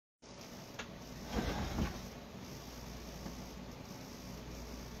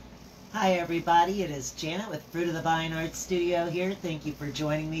Hi everybody, it is Janet with Fruit of the Vine Art Studio here. Thank you for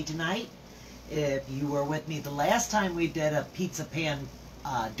joining me tonight. If you were with me the last time we did a pizza pan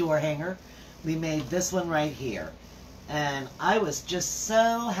door hanger, we made this one right here. And I was just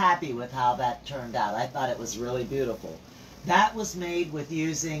so happy with how that turned out. I thought it was really beautiful. That was made with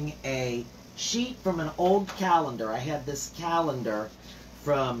using a sheet from an old calendar. I had this calendar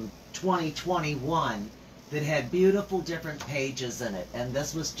from 2021 that had beautiful different pages in it, and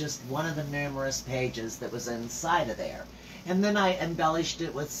this was just one of the numerous pages that was inside of there. And then I embellished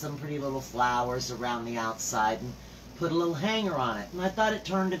it with some pretty little flowers around the outside and put a little hanger on it, and I thought it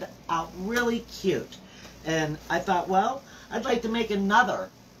turned it out really cute. And I thought, well, I'd like to make another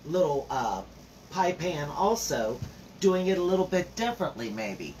little pie pan also, doing it a little bit differently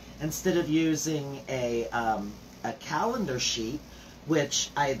maybe. Instead of using a calendar sheet, which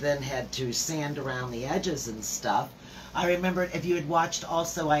I then had to sand around the edges and stuff. I remembered, if you had watched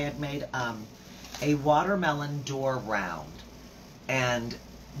also, I had made a watermelon door round. And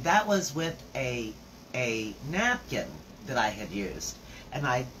that was with a napkin that I had used. And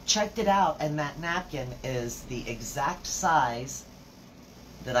I checked it out, and that napkin is the exact size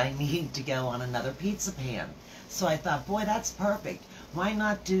that I need to go on another pizza pan. So I thought, boy, that's perfect. Why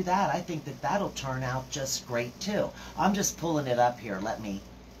not do that? I think that that'll turn out just great too. I'm just pulling it up here. Let me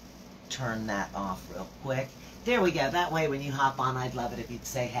turn that off real quick. There we go. That way when you hop on, I'd love it if you'd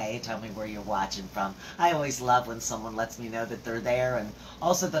say, hey, tell me where you're watching from. I always love when someone lets me know that they're there, and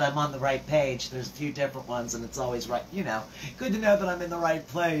also that I'm on the right page. There's a few different ones, and it's always right, you know, good to know that I'm in the right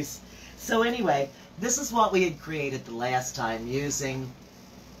place. So anyway, this is what we had created the last time using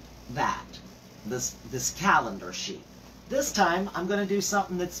that, this calendar sheet. This time, I'm going to do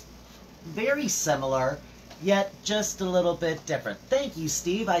something that's very similar, yet just a little bit different. Thank you,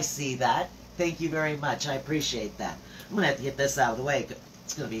 Steve. I see that. Thank you very much. I appreciate that. I'm going to have to get this out of the way.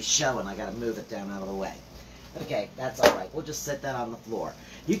 It's going to be showing. I got to move it down out of the way. Okay, that's all right. We'll just set that on the floor.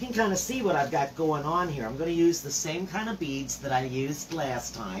 You can kind of see what I've got going on here. I'm going to use the same kind of beads that I used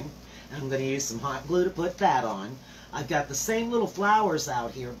last time. And I'm going to use some hot glue to put that on. I've got the same little flowers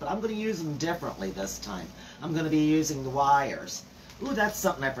out here, but I'm going to use them differently this time. I'm going to be using the wires. Ooh, that's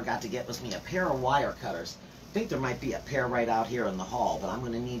something I forgot to get with me, a pair of wire cutters. I think there might be a pair right out here in the hall, but I'm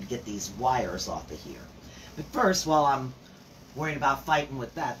going to need to get these wires off of here. But first, while I'm worrying about fighting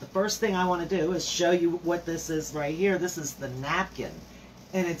with that, the first thing I want to do is show you what this is right here. This is the napkin,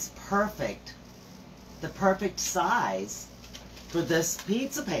 and it's perfect. The perfect size for this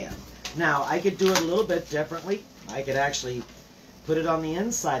pizza pan. Now, I could do it a little bit differently. I could actually put it on the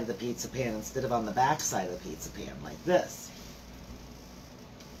inside of the pizza pan instead of on the back side of the pizza pan, like this.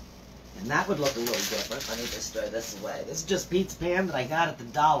 And that would look a little different. Let me just throw this away. This is just pizza pan that I got at the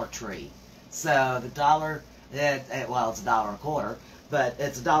Dollar Tree. So the dollar, well, it's $1.25, but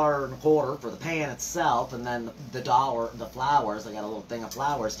it's $1.25 for the pan itself, and then the flowers. I got a little thing of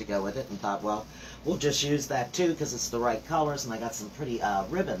flowers to go with it, and thought, well, we'll just use that too because it's the right colors, and I got some pretty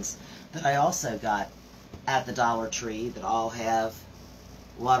ribbons that I also got at the Dollar Tree that all have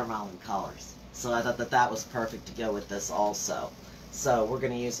watermelon colors. So I thought that that was perfect to go with this also. So we're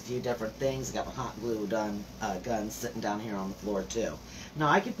going to use a few different things. I got my hot glue gun sitting down here on the floor too. Now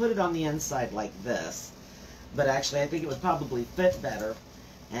I could put it on the inside like this, but actually I think it would probably fit better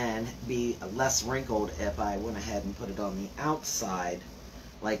and be less wrinkled if I went ahead and put it on the outside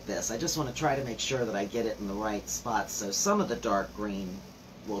like this. I just want to try to make sure that I get it in the right spot so some of the dark green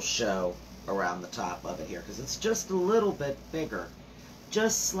will show around the top of it here, because it's just a little bit bigger,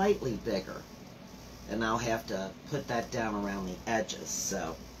 just slightly bigger, and I'll have to put that down around the edges.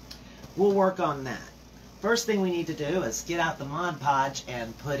 So we'll work on that. First thing we need to do is get out the Mod Podge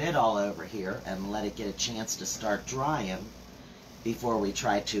and put it all over here and let it get a chance to start drying before we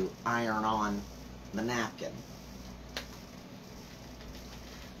try to iron on the napkin.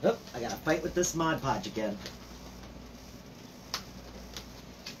 Oop, I gotta fight with this Mod Podge again.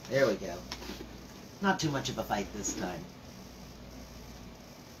 There we go. Not too much of a fight this time.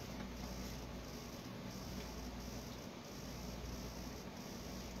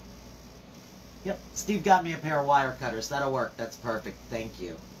 Yep, Steve got me a pair of wire cutters. That'll work. That's perfect. Thank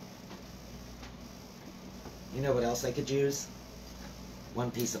you. You know what else I could use?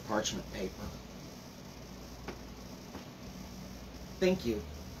 One piece of parchment paper. Thank you.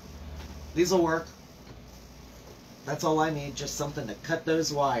 These will work. That's all I need, just something to cut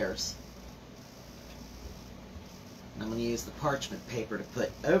those wires. I'm going to use the parchment paper to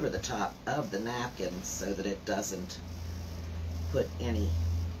put over the top of the napkin so that it doesn't put any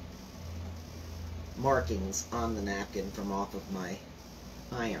markings on the napkin from off of my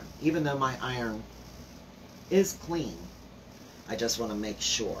iron. Even though my iron is clean, I just want to make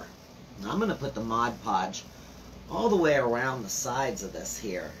sure Now I'm going to put the Mod Podge all the way around the sides of this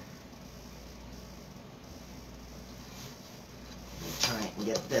here. Try and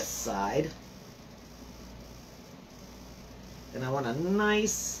get this side. And I want a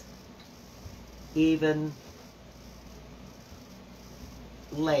nice, even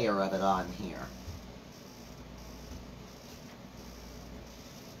layer of it on here.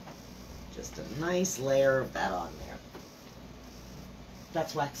 Just a nice layer of that on there.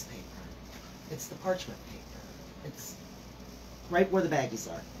 That's wax paper. It's the parchment paper. It's right where the baggies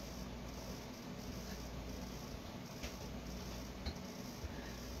are.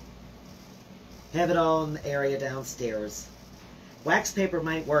 Have it all in the area downstairs. Wax paper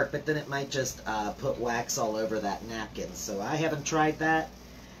might work, but then it might just put wax all over that napkin. So I haven't tried that.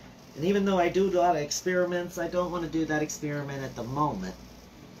 And even though I do a lot of experiments, I don't want to do that experiment at the moment,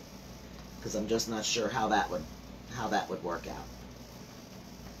 because I'm just not sure how that would work out.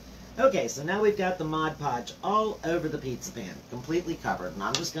 Okay, so now we've got the Mod Podge all over the pizza pan, completely covered. And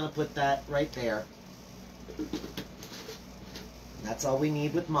I'm just going to put that right there. That's all we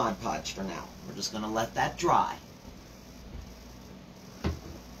need with Mod Podge for now. We're just going to let that dry.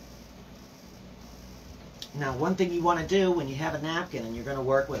 Now, one thing you want to do when you have a napkin and you're going to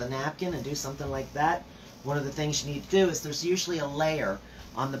work with a napkin and do something like that, one of the things you need to do is there's usually a layer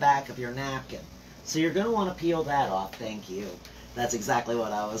on the back of your napkin. So you're going to want to peel that off. Thank you. That's exactly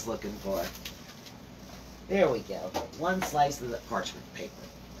what I was looking for. There we go. One slice of the parchment paper.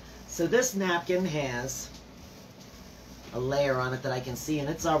 So this napkin has a layer on it that I can see, and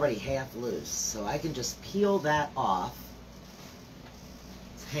it's already half loose. So I can just peel that off.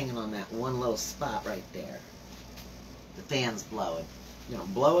 It's hanging on that one little spot right there. The fan's blowing. You know,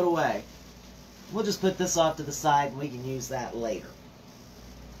 blow it away. We'll just put this off to the side and we can use that later.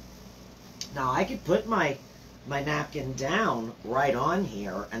 Now I could put my napkin down right on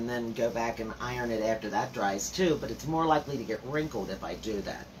here and then go back and iron it after that dries too, but it's more likely to get wrinkled if I do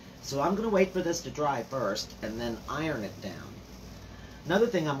that. So I'm going to wait for this to dry first and then iron it down. Another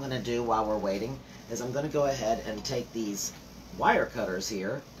thing I'm going to do while we're waiting is I'm going to go ahead and take these wire cutters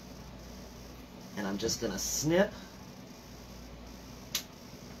here and I'm just going to snip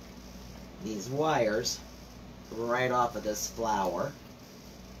these wires right off of this flour,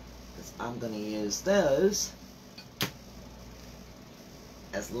 because I'm going to use those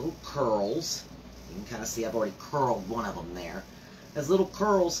as little curls. You can kind of see I've already curled one of them there. As little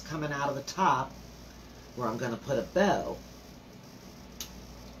curls coming out of the top where I'm going to put a bow.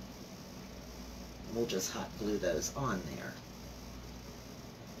 We'll just hot glue those on there.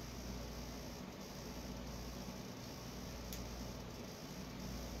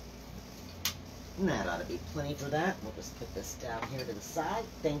 And that ought to be plenty for that. We'll just put this down here to the side.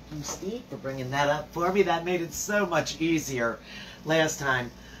 Thank you, Steve, for bringing that up for me. That made it so much easier. Last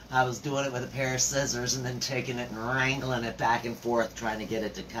time I was doing it with a pair of scissors and then taking it and wrangling it back and forth, trying to get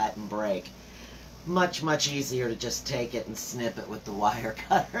it to cut and break. Much, much easier to just take it and snip it with the wire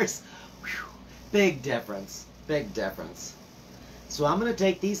cutters. Whew. Big difference. Big difference. So I'm going to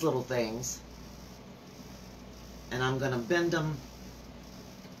take these little things and I'm going to bend them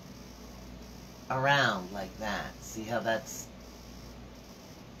around like that. See how that's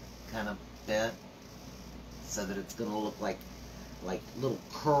kind of bent? So that it's going to look like little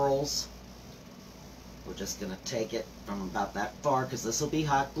curls. We're just going to take it from about that far, because this will be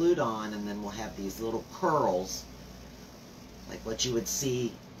hot glued on, and then we'll have these little curls like what you would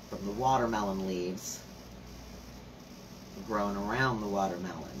see from the watermelon leaves growing around the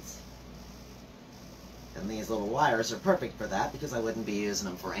watermelons. And these little wires are perfect for that, because I wouldn't be using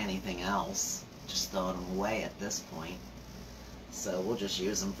them for anything else. Just throwing them away at this point. So we'll just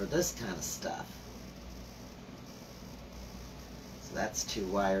use them for this kind of stuff. So that's two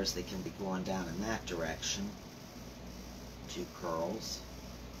wires that can be going down in that direction. Two curls.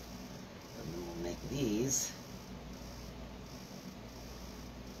 And then we'll make these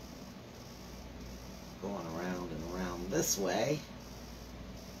going around and around this way.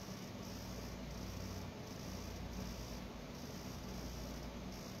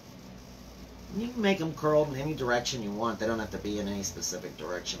 You can make them curled in any direction you want. They don't have to be in any specific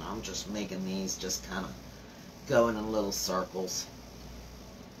direction. I'm just making these just kind of going in little circles.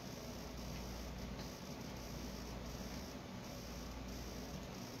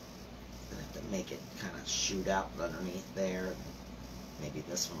 I have to make it kind of shoot out underneath there. Maybe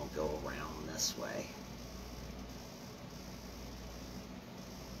this one will go around this way.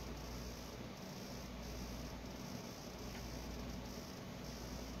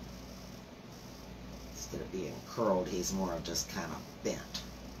 Instead of being curled, he's more of just kind of bent.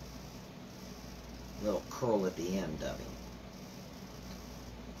 A little curl at the end of him.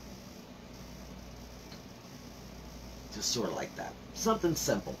 Just sort of like that. Something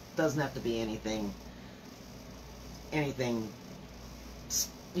simple. Doesn't have to be anything,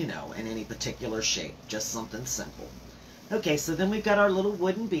 you know, in any particular shape. Just something simple. Okay, so then we've got our little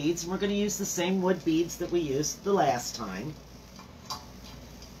wooden beads, and we're going to use the same wood beads that we used the last time.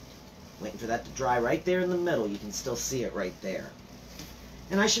 Waiting for that to dry right there in the middle. You can still see it right there.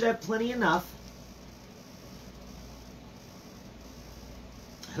 And I should have plenty enough.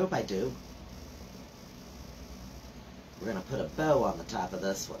 I hope I do. We're going to put a bow on the top of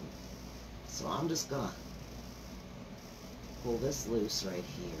this one. So I'm just going to pull this loose right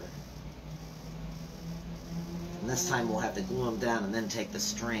here. And this time we'll have to glue them down and then take the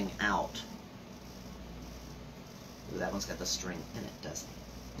string out. Ooh, that one's got the string in it, doesn't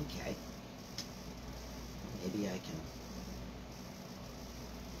it? Okay. Maybe I can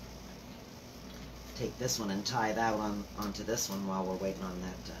take this one and tie that one onto this one while we're waiting on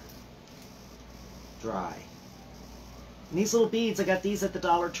that to dry. And these little beads, I got these at the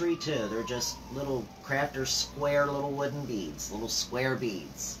Dollar Tree too. They're just little Crafter's square little wooden beads, little square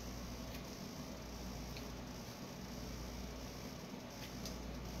beads.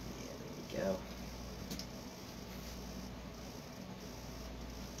 Yeah, there we go.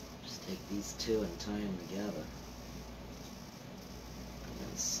 Just take these two and tie them together. And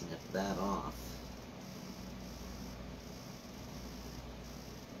then snip that off.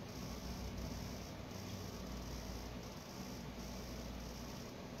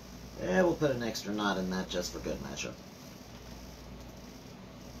 Yeah, we'll put an extra knot in that just for good measure.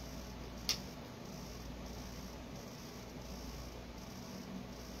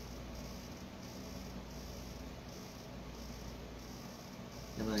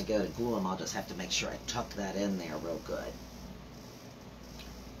 And when I go to glue them, I'll just have to make sure I tuck that in there real good.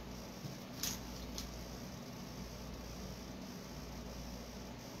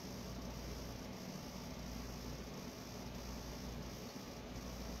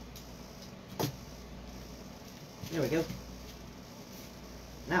 There we go.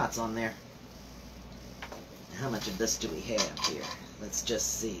 Now it's on there. How much of this do we have here? Let's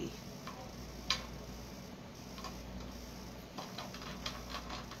just see.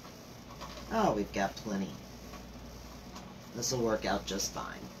 Oh, we've got plenty. This will work out just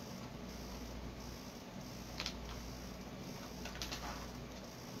fine.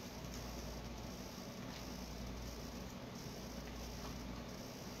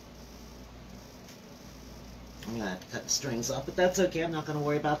 I'm going to have to cut the strings off, but that's okay. I'm not going to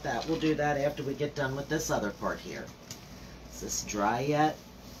worry about that. We'll do that after we get done with this other part here. Is this dry yet?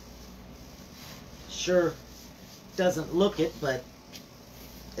 Sure doesn't look it, but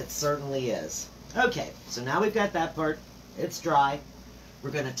it certainly is. Okay, so now we've got that part. It's dry.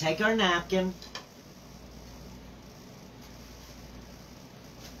 We're going to take our napkin.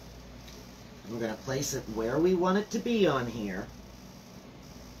 We're going to place it where we want it to be on here.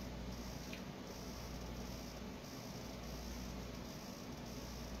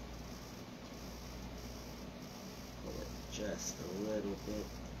 Just a little bit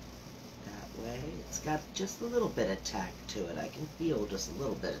that way. It's got just a little bit of tack to it. I can feel just a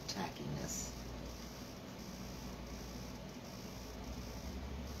little bit of tackiness.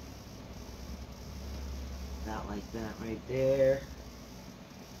 About like that right there.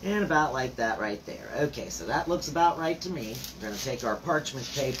 And about like that right there. Okay, so that looks about right to me. We're going to take our parchment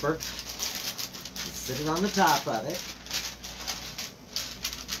paper and sit it on the top of it.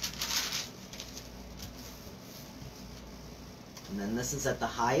 And then this is at the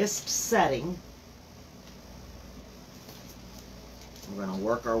highest setting. We're going to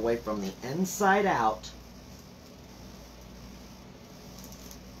work our way from the inside out.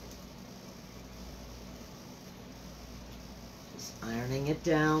 Just ironing it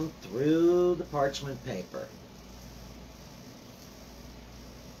down through the parchment paper.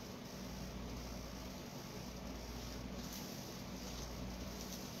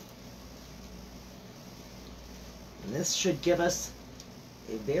 And this should give us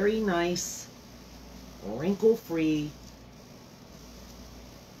a very nice, wrinkle-free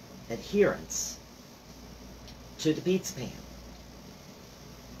adherence to the pizza pan.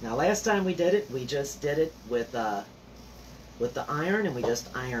 Now, last time we did it, we just did it with the iron, and we just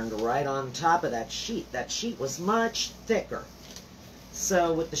ironed right on top of that sheet. That sheet was much thicker.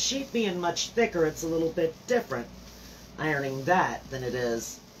 So with the sheet being much thicker, it's a little bit different ironing that than it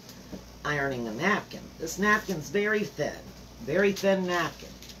is ironing a napkin. This napkin's very thin napkin.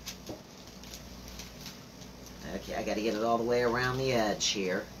 Okay, I gotta get it all the way around the edge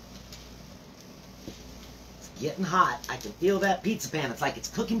here. It's getting hot. I can feel that pizza pan. It's like it's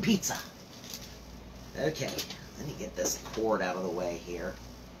cooking pizza. Okay, let me get this cord out of the way here.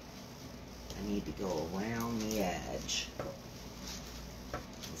 I need to go around the edge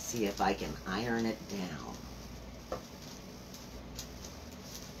and see if I can iron it down.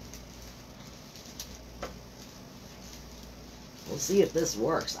 We'll see if this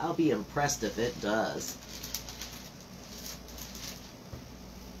works. I'll be impressed if it does.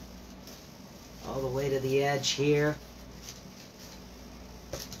 All the way to the edge here.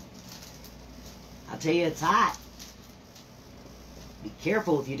 I'll tell you, it's hot. Be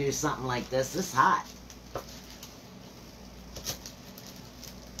careful if you do something like this. It's hot.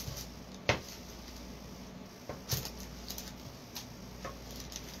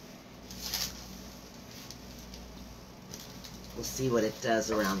 We'll see what it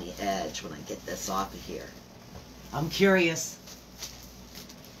does around the edge when I get this off of here. I'm curious.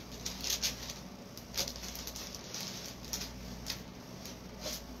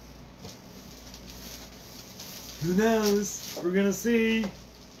 Who knows? We're gonna see.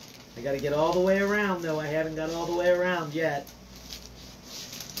 I gotta get all the way around though. I haven't got all the way around yet.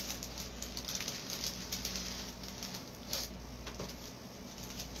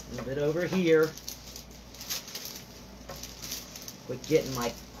 A little bit over here. Quit getting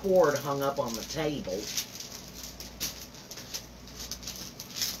my cord hung up on the table.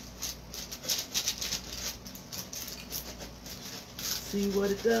 See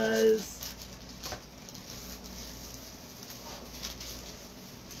what it does.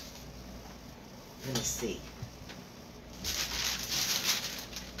 Let me see.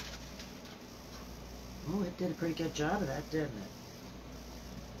 Oh, it did a pretty good job of that, didn't it?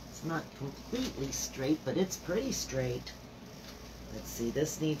 It's not completely straight, but it's pretty straight. Let's see,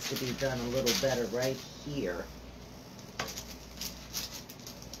 this needs to be done a little better right here.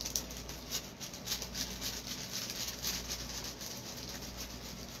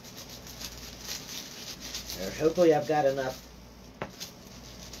 There, hopefully I've got enough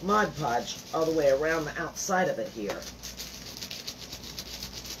Mod Podge all the way around the outside of it here.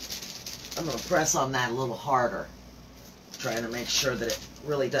 I'm going to press on that a little harder, trying to make sure that it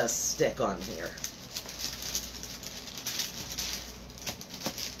really does stick on here.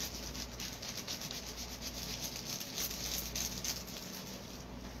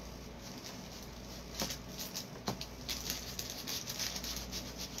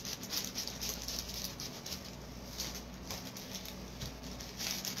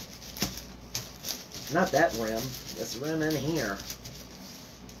 Not that rim, this rim in here.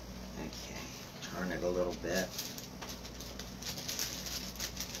 Okay, turn it a little bit.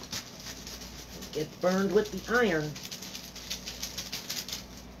 Get burned with the iron.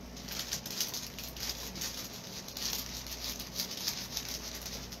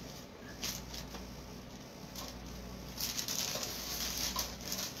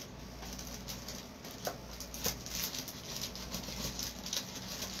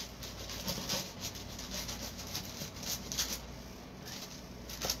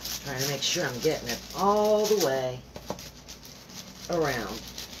 Trying to make sure I'm getting it all the way around.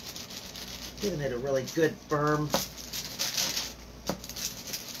 Giving it a really good firm.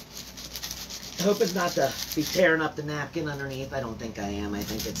 Hoping not to be tearing up the napkin underneath. I don't think I am. I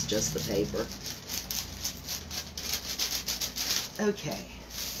think it's just the paper. Okay.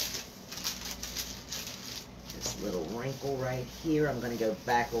 This little wrinkle right here. I'm going to go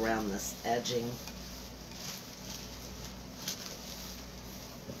back around this edging.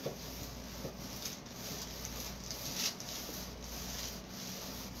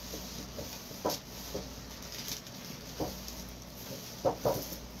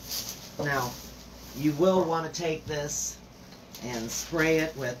 Now, you will want to take this and spray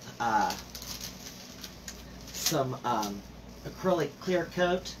it with some acrylic clear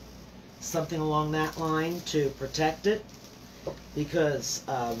coat, something along that line to protect it, because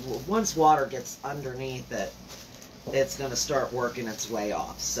once water gets underneath it, it's going to start working its way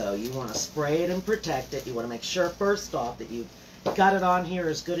off. So you want to spray it and protect it. You want to make sure first off that you've got it on here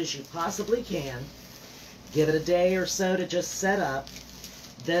as good as you possibly can. Give it a day or so to just set up.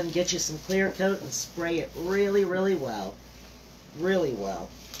 Then get you some clear coat and spray it really, really well. Really well.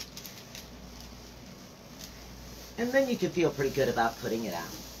 And then you can feel pretty good about putting it out.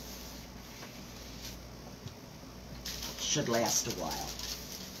 Should last a while.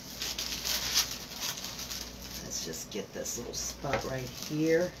 Let's just get this little spot right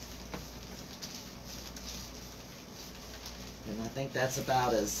here. And I think that's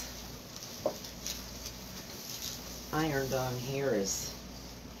about as ironed on here as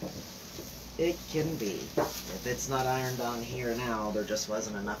it can be. If it's not ironed on here now, there just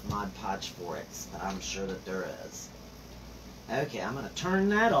wasn't enough Mod Podge for it, but I'm sure that there is. Okay, I'm going to turn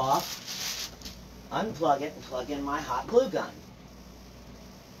that off, unplug it, and plug in my hot glue gun.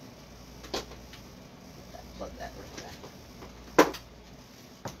 plug that right back.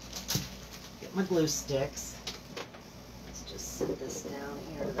 Get my glue sticks. Let's just set this down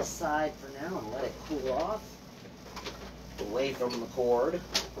here to the side for now and let it cool off. Away from the cord.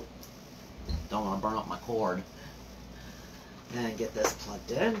 Don't want to burn up my cord. And get this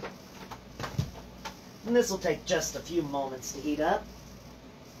plugged in. And this will take just a few moments to heat up.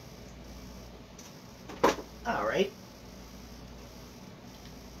 Alright.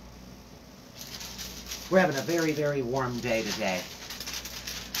 We're having a very, very warm day today.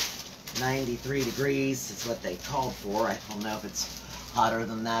 93 degrees is what they called for. I don't know if it's hotter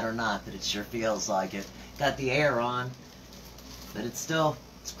than that or not, but it sure feels like it. Got the air on, but it's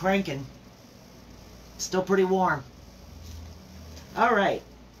cranking. Still pretty warm. Alright.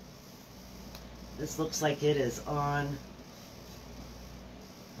 This looks like it is on.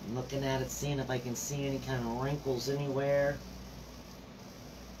 I'm looking at it, seeing if I can see any kind of wrinkles anywhere.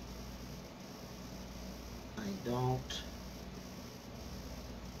 I don't.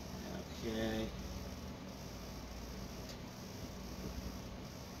 Okay.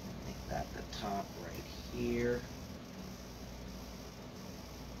 Make that the top right here.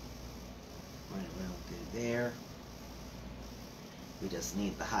 Right around through there. We just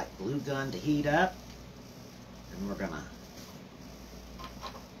need the hot glue gun to heat up. And we're gonna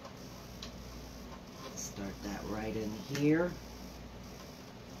start that right in here.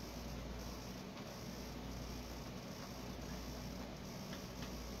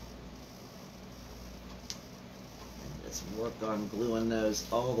 Let's work on gluing those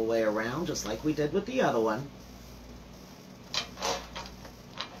all the way around, just like we did with the other one.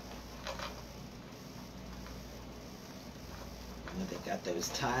 And they got those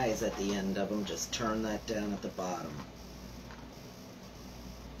ties at the end of them, just turn that down at the bottom.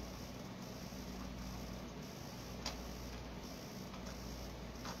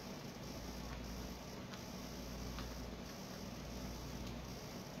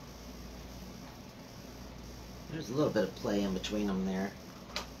 There's a little bit of play in between them there.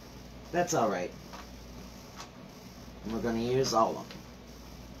 That's alright. And we're going to use all of them.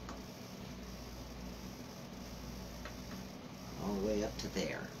 All the way up to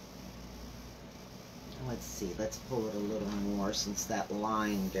there. Let's see, let's pull it a little more since that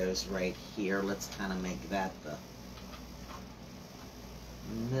line goes right here. Let's kind of make that the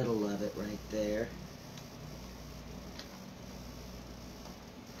middle of it right there.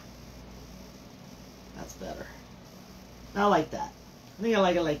 That's better. I like that. I think I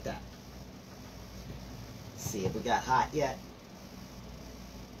like it like that. Let's see if we got hot yet.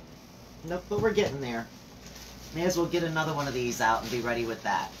 Nope, but we're getting there. May as well get another one of these out and be ready with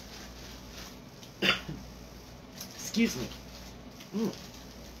that. Excuse me.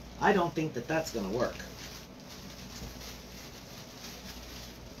 I don't think that that's going to work.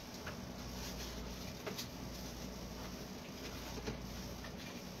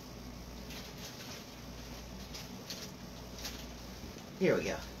 Here we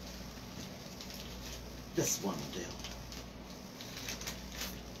go. This one will do.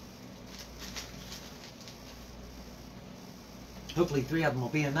 Hopefully 3 of them will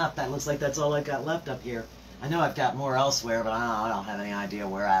be enough. That looks like that's all I got left up here. I know I've got more elsewhere, but I don't have any idea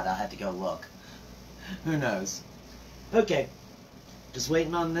where at. I'll have to go look. Who knows? Okay. Just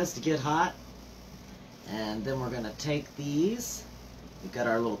waiting on this to get hot. And then we're going to take these. We've got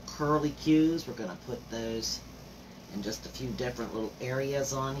our little curly cues. We're going to put those in just a few different little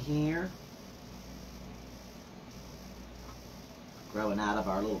areas on here. Growing out of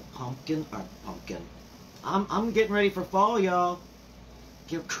our little pumpkin. I'm getting ready for fall, y'all.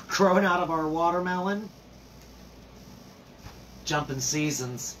 Growing out of our watermelon. Jumping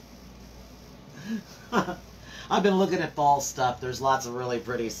seasons. I've been looking at fall stuff. There's lots of really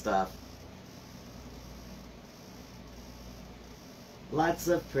pretty stuff. Lots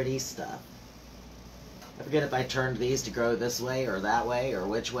of pretty stuff. I forget if I turned these to grow this way or that way or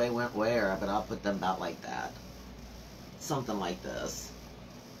which way went where, but I'll put them about like that. Something like this.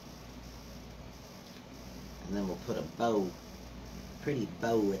 And then we'll put a bow, pretty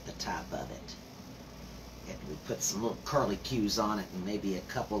bow at the top of it. And we put some little curly cues on it and maybe a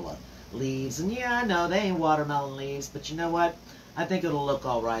couple of leaves. And yeah, I know, they ain't watermelon leaves, but you know what? I think it'll look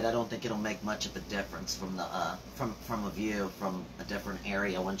alright. I don't think it'll make much of a difference from the from a view from a different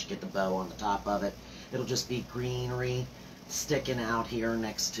area once you get the bow on the top of it. It'll just be greenery sticking out here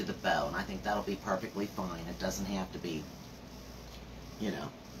next to the bow, and I think that'll be perfectly fine. It doesn't have to be, you know,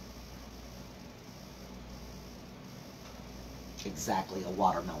 exactly a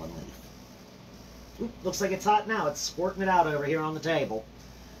watermelon leaf. Oop, looks like it's hot now. It's squirting it out over here on the table.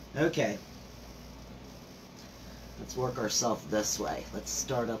 Okay. Let's work ourselves this way. Let's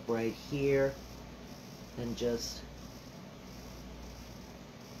start up right here. and just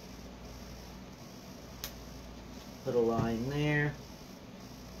put a line there.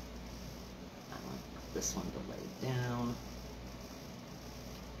 I want this one to lay down.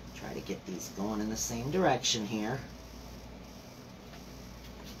 Try to get these going in the same direction here.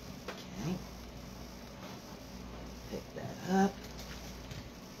 Okay. Pick that up.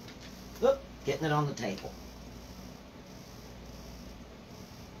 Oop, getting it on the table.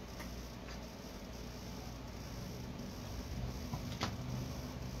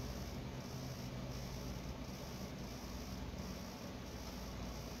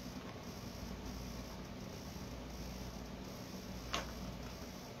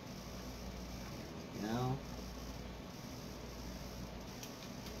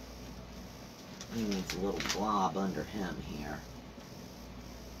 He needs a little blob under him here.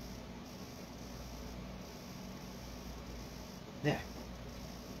 There.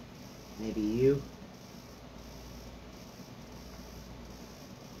 Maybe you.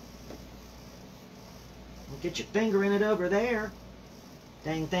 Don't get your finger in it over there.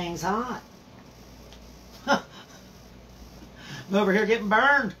 Dang thing's hot. I'm over here getting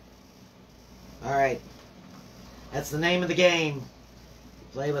burned. Alright. That's the name of the game. You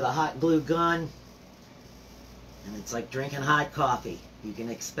play with a hot glue gun. And it's like drinking hot coffee. You can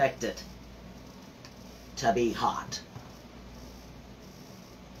expect it to be hot.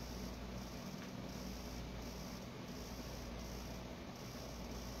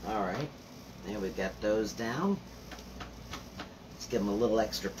 Alright, there we've got those down. Let's give them a little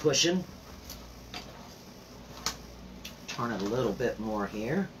extra pushing. Turn it a little bit more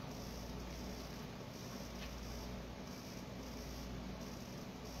here.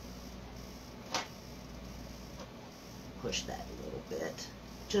 Push that a little bit,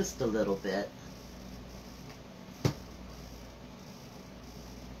 just a little bit.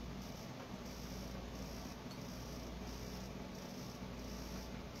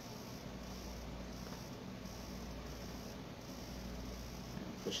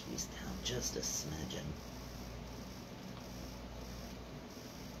 Push these down just a smidgen.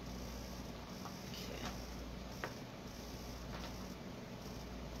 Okay.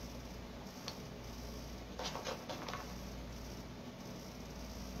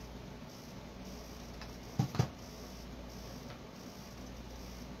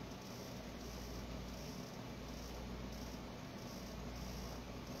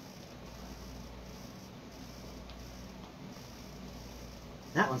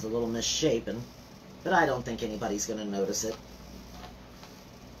 That one's a little misshapen, but I don't think anybody's going to notice it.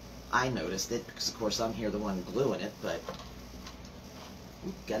 I noticed it because, of course, I'm here the one gluing it, but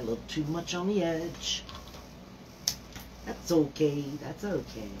got a little too much on the edge. That's okay. That's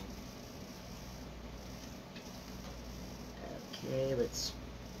okay. Okay, let's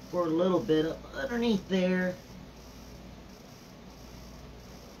pour a little bit up underneath there.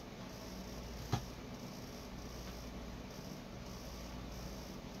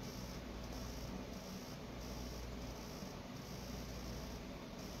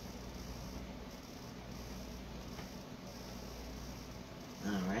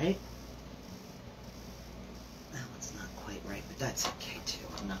 Alright. That one's not quite right, but that's okay too.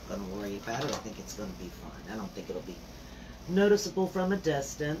 I'm not going to worry about it. I think it's going to be fine. I don't think it'll be noticeable from a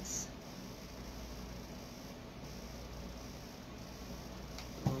distance.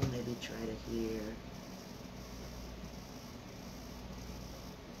 Oh, maybe try to here.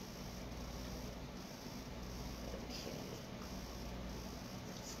 Okay.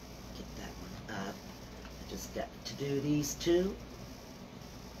 Let's get that one up. I just got to do these two.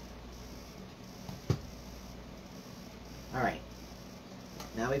 Alright,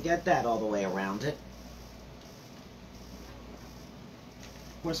 now we've got that all the way around it.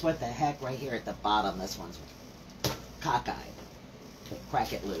 Of course, what the heck, right here at the bottom, this one's cockeyed.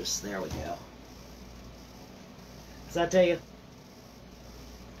 Crack it loose, there we go. So I tell you,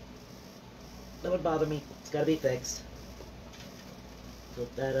 that would bother me. It's got to be fixed.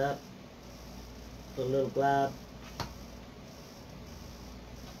 Flip that up, put a little glob.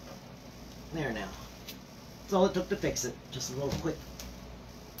 There now. That's all it took to fix it. Just a little quick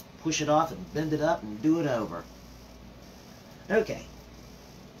push it off and bend it up and do it over. Okay.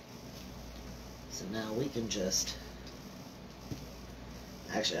 So now we can just...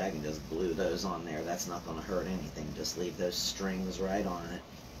 Actually, I can just glue those on there. That's not going to hurt anything. Just leave those strings right on it.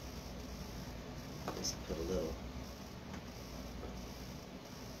 Just put a little...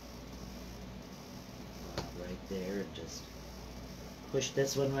 right there and just... push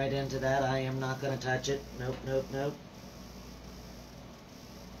this one right into that. I am not going to touch it. Nope, nope, nope.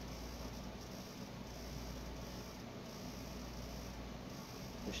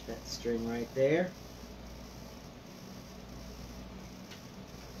 Push that string right there.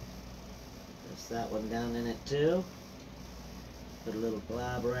 that one down in it too. Put a little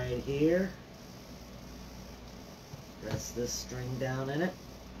blob right here. Press this string down in it.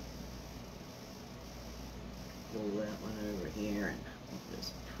 Pull that one over here and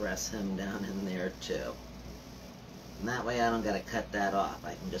just press him down in there too. And that way I don't got to cut that off.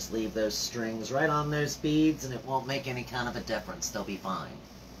 I can just leave those strings right on those beads and it won't make any kind of a difference. They'll be fine.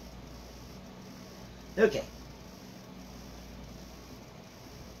 Okay.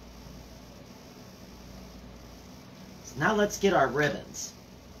 So now let's get our ribbons.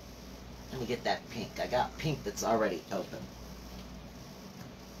 Let me get that pink. I got pink that's already open.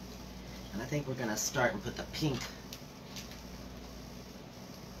 And I think we're going to start and put the pink.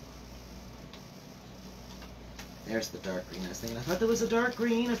 There's the dark green. I was thinking, I thought there was a dark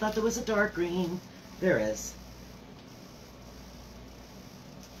green. I thought there was a dark green. There is.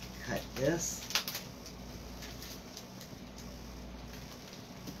 Cut this.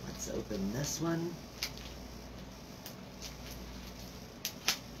 Let's open this one.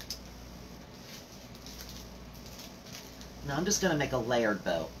 Now I'm just going to make a layered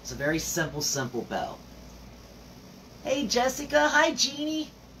bow. It's a very simple bow. Hey Jessica, hi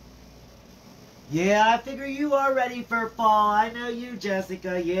Jeannie. Yeah, I figure you are ready for fall. I know you,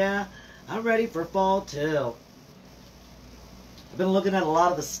 Jessica. Yeah, I'm ready for fall too. I've been looking at a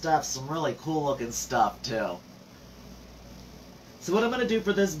lot of the stuff, some really cool looking stuff too. So what I'm going to do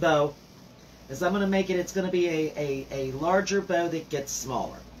for this bow is I'm going to make it, it's going to be a larger bow that gets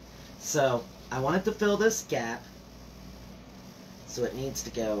smaller. So I want it to fill this gap. So it needs to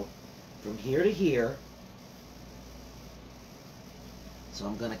go from here to here. So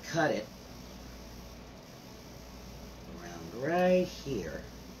I'm going to cut it around right here.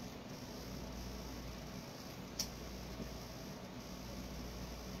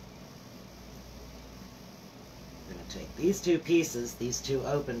 We're going to take these two pieces, these two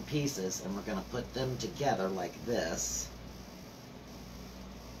open pieces, and we're going to put them together like this.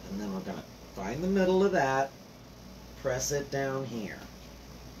 And then we're going to find the middle of that. Press it down here.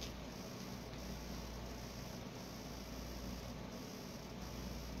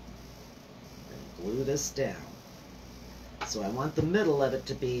 And glue this down. So I want the middle of it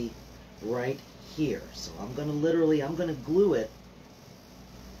to be right here. So I'm going to glue it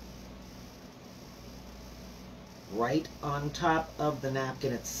right on top of the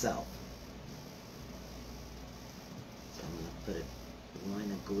napkin itself. So I'm going to put a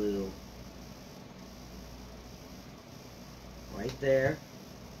line of glue right there.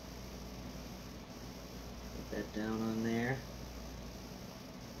 Put that down on there.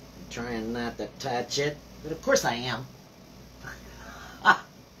 I'm trying not to touch it, but of course I am.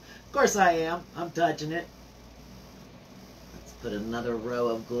 Of course I am. I'm touching it. Let's put another row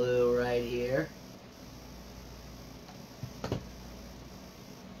of glue right here.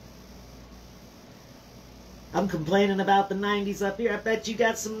 I'm complaining about the 90s up here. I bet you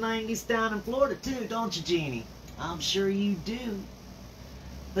got some 90s down in Florida too, don't you, Jeannie? I'm sure you do.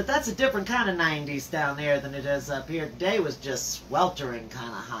 But that's a different kind of 90s down there than it is up here. Today was just sweltering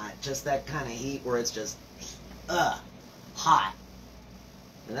kind of hot. Just that kind of heat where it's just, hot.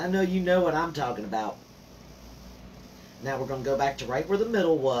 And I know you know what I'm talking about. Now we're going to go back to right where the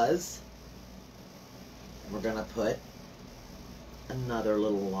middle was. And we're going to put another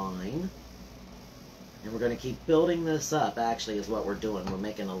little line. And we're going to keep building this up, actually, is what we're doing. We're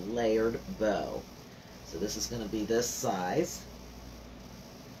making a layered bow. So this is going to be this size.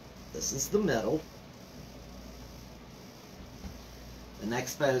 This is the middle. The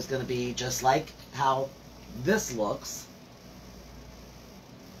next bow is going to be just like how this looks.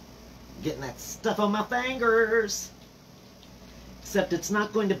 I'm getting that stuff on my fingers. Except it's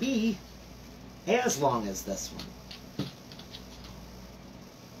not going to be as long as this one.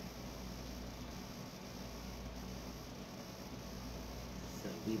 So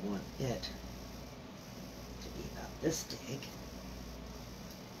we want it to be about this big.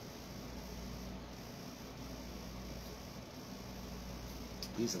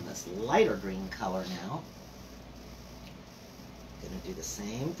 Using this lighter green color now. Gonna do the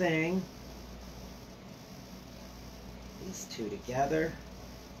same thing. These two together.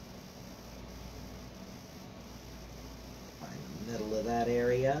 Find the middle of that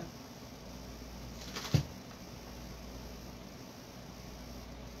area.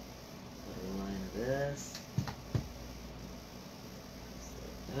 Put a line of this.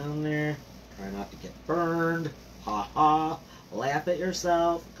 Slip down there. Try not to get burned. Ha ha. Laugh at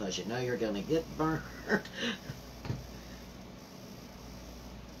yourself because you know you're going to get burned.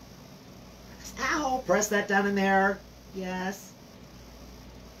 Ow! Press that down in there. Yes.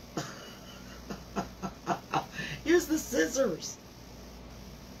 Use the scissors.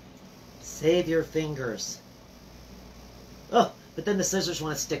 Save your fingers. Oh, but then the scissors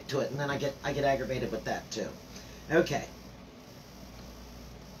want to stick to it, and then I get aggravated with that too. Okay.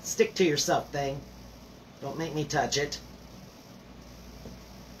 Stick to yourself, thing. Don't make me touch it.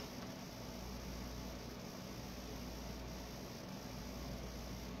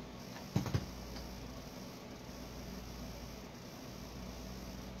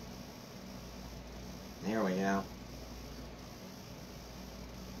 There we go.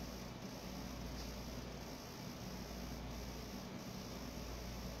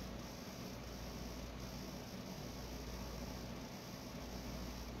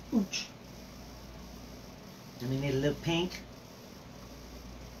 Ooch. And we need a little pink.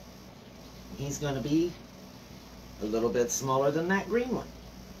 He's going to be a little bit smaller than that green one.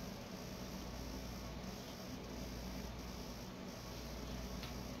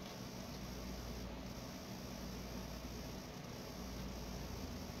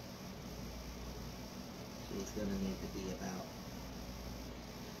 He's going to need to be about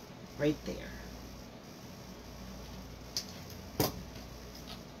right there.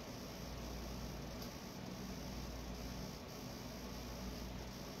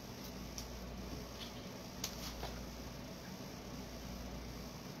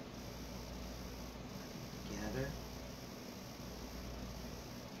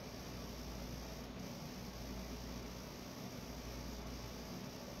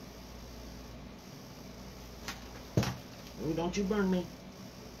 Ooh, don't you burn me.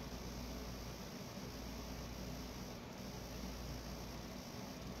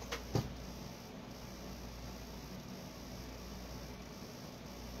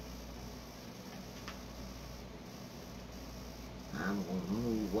 I'm going to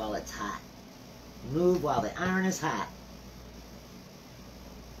move while it's hot. Move while the iron is hot.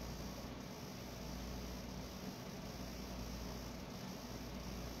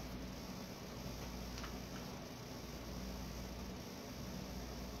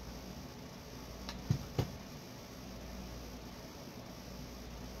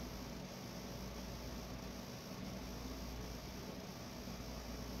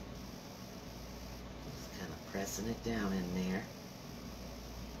 Pressing it down in there.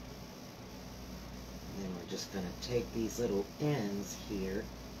 And then we're just going to take these little ends here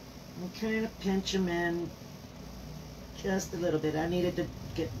and kind of pinch them in just a little bit. I needed to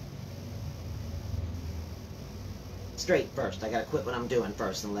get straight first. I got to quit what I'm doing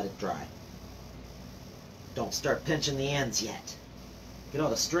first and let it dry. Don't start pinching the ends yet. Get all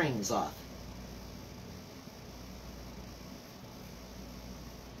the strings off.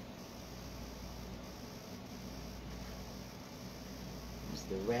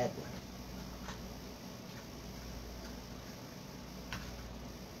 The red one.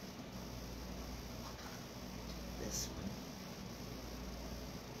 This one.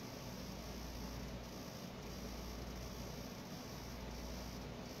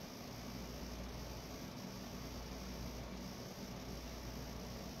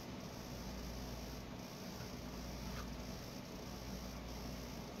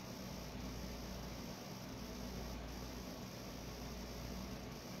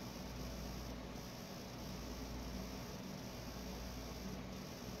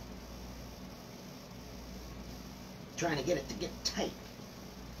 Trying to get it to get tight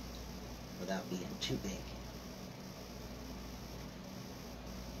without being too big.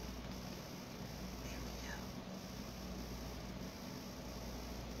 There we go.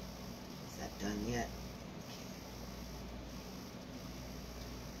 Is that done yet?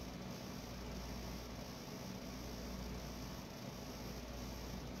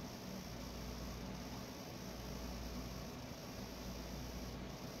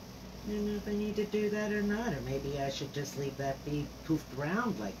 I don't know if I need to do that or not, or maybe I should just leave that be poofed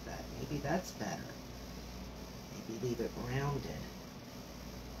round like that. Maybe that's better. Maybe leave it rounded.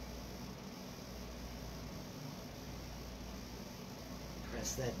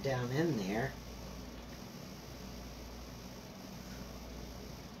 Press that down in there.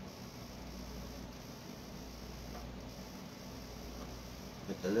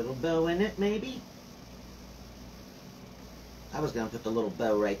 Put the little bow in it, maybe. I was going to put the little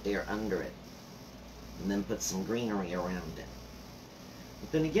bow right there under it and then put some greenery around it.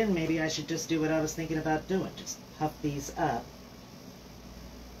 But then again, maybe I should just do what I was thinking about doing. Just puff these up.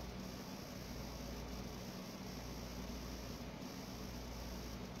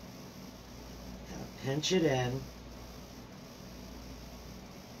 Kind of pinch it in.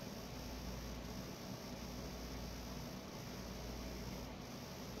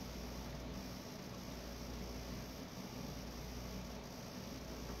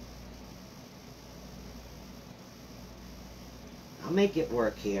 I'll make it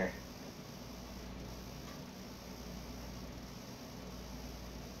work here.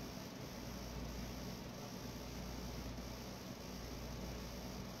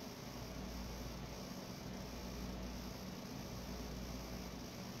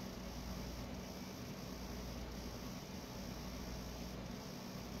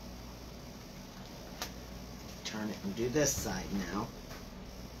 turn it and do this side now.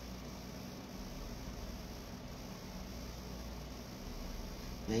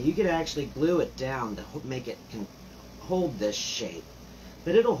 Now you could actually glue it down to make it hold this shape.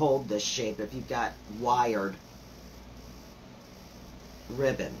 But it'll hold this shape if you've got wired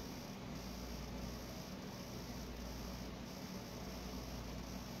ribbon.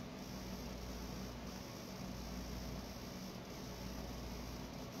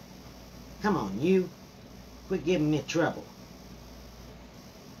 Come on, you. Quit giving me trouble.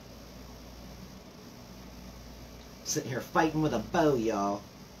 Sitting here fighting with a bow, y'all.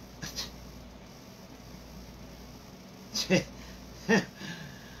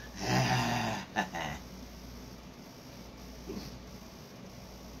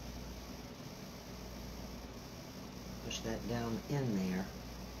 Push that down in there.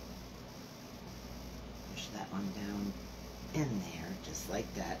 Push that one down in there, just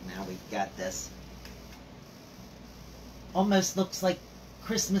like that. Now we've got this. Almost looks like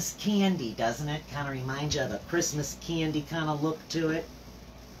Christmas candy, doesn't it? Kind of reminds you of a Christmas candy kind of look to it.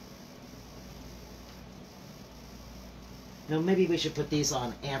 Now maybe we should put these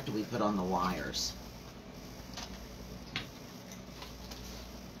on after we put on the wires.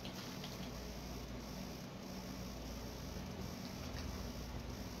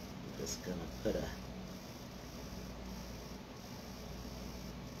 I'm just gonna put a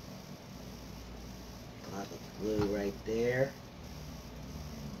blob of glue right there.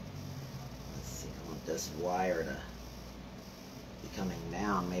 Let's see, I want this wire to be coming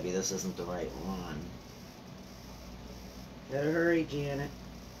down. Maybe this isn't the right one. Gotta hurry, Janet.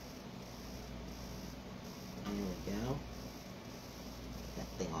 There we go. Get that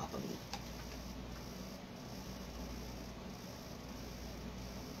thing off of me.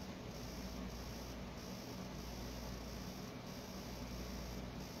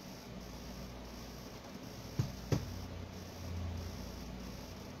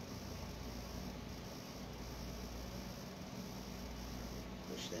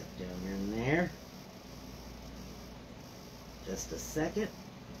 Push that down in there. Just a second.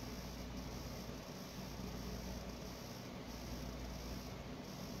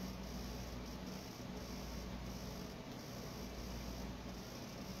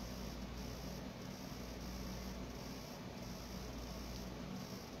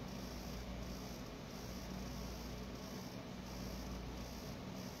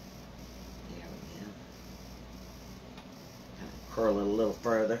 There we go. Kind of curl it a little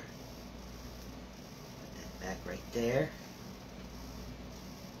further. Put that back right there.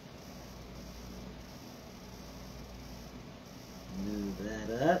 Move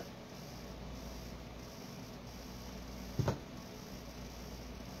that up.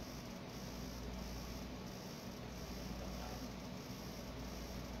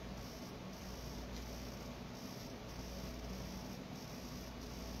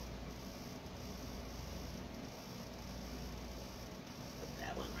 Put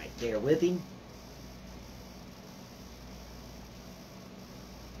that one right there with him.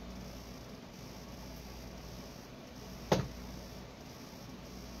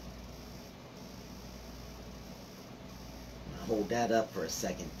 Hold that up for a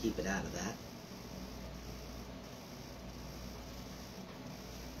second, keep it out of that.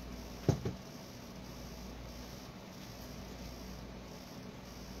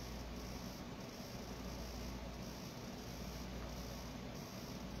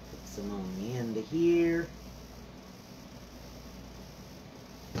 Put some on the end of here.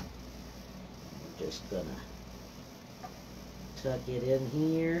 I'm just gonna tuck it in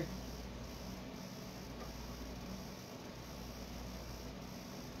here.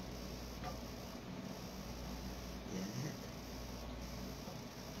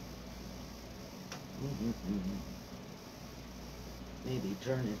 Maybe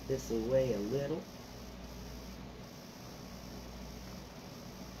turn it this way a little.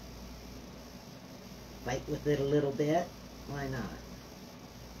 Fight with it a little bit. Why not?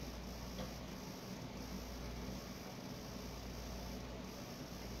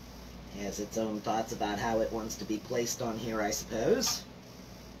 It has its own thoughts about how it wants to be placed on here, I suppose.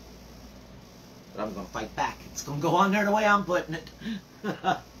 But I'm going to fight back. It's going to go on there the way I'm putting it.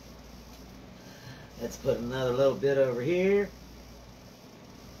 Let's put another little bit over here.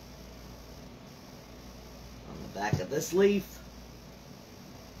 On the back of this leaf.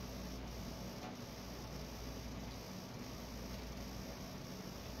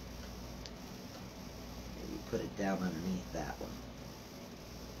 Maybe put it down underneath that one.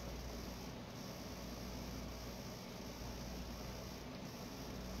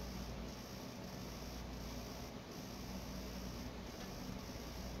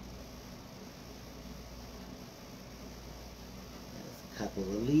 couple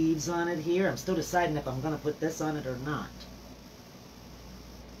of leaves on it here. I'm still deciding if I'm going to put this on it or not.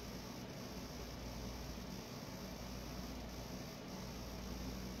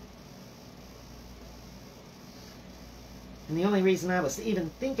 And the only reason I was even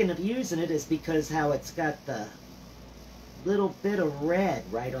thinking of using it is because how it's got the little bit of red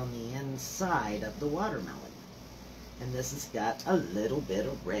right on the inside of the watermelon. And this has got a little bit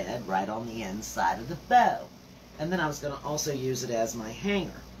of red right on the inside of the bow. And then I was going to also use it as my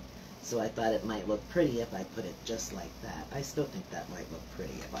hanger. So I thought it might look pretty if I put it just like that. I still think that might look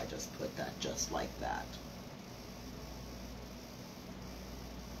pretty if I just put that just like that.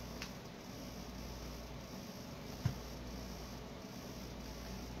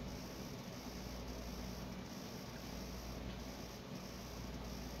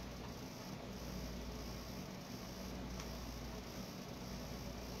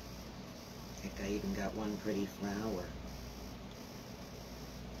 I even got one pretty flower.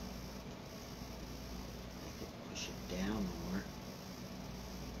 I could push it down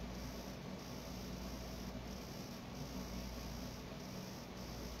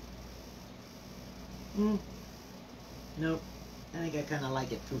more. Nope. I think I kind of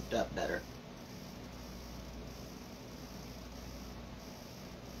like it poofed up better.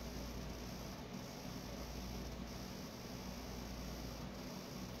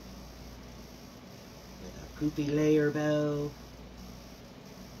 Poofy layer bow.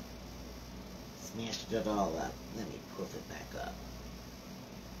 Smashed it all up. Let me poof it back up.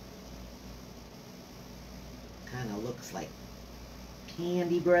 Kind of looks like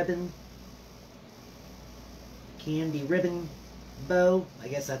candy ribbon. Candy ribbon bow. I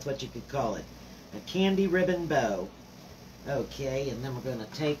guess that's what you could call it. A candy ribbon bow. Okay, and then we're going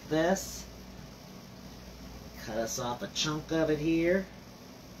to take this. Cut us off a chunk of it here.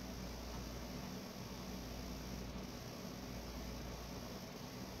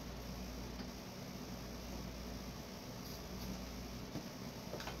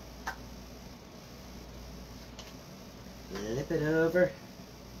 Flip it over.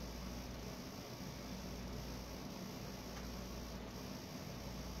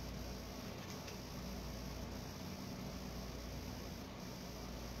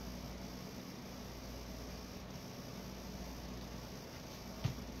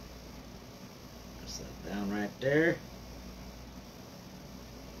 Press that down right there.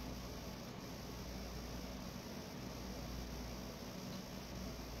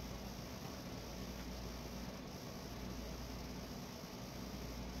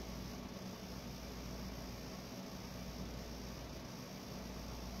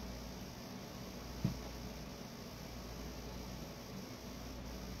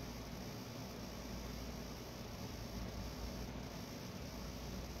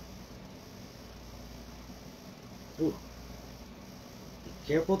 Ooh. Be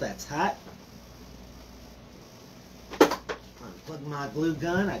careful, that's hot. Unplug my glue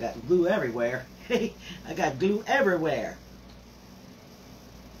gun. I got glue everywhere. I got glue everywhere.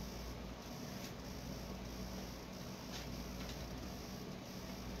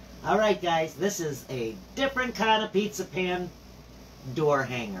 Alright guys, this is a different kind of pizza pan door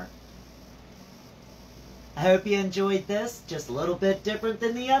hanger. I hope you enjoyed this. Just a little bit different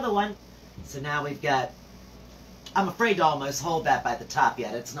than the other one. So now we've got, I'm afraid to almost hold that by the top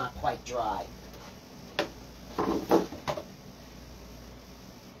yet. It's not quite dry.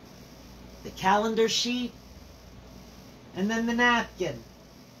 The calendar sheet. And then the napkin.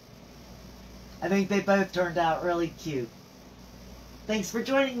 I think they both turned out really cute. Thanks for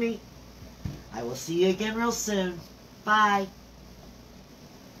joining me. I will see you again real soon. Bye.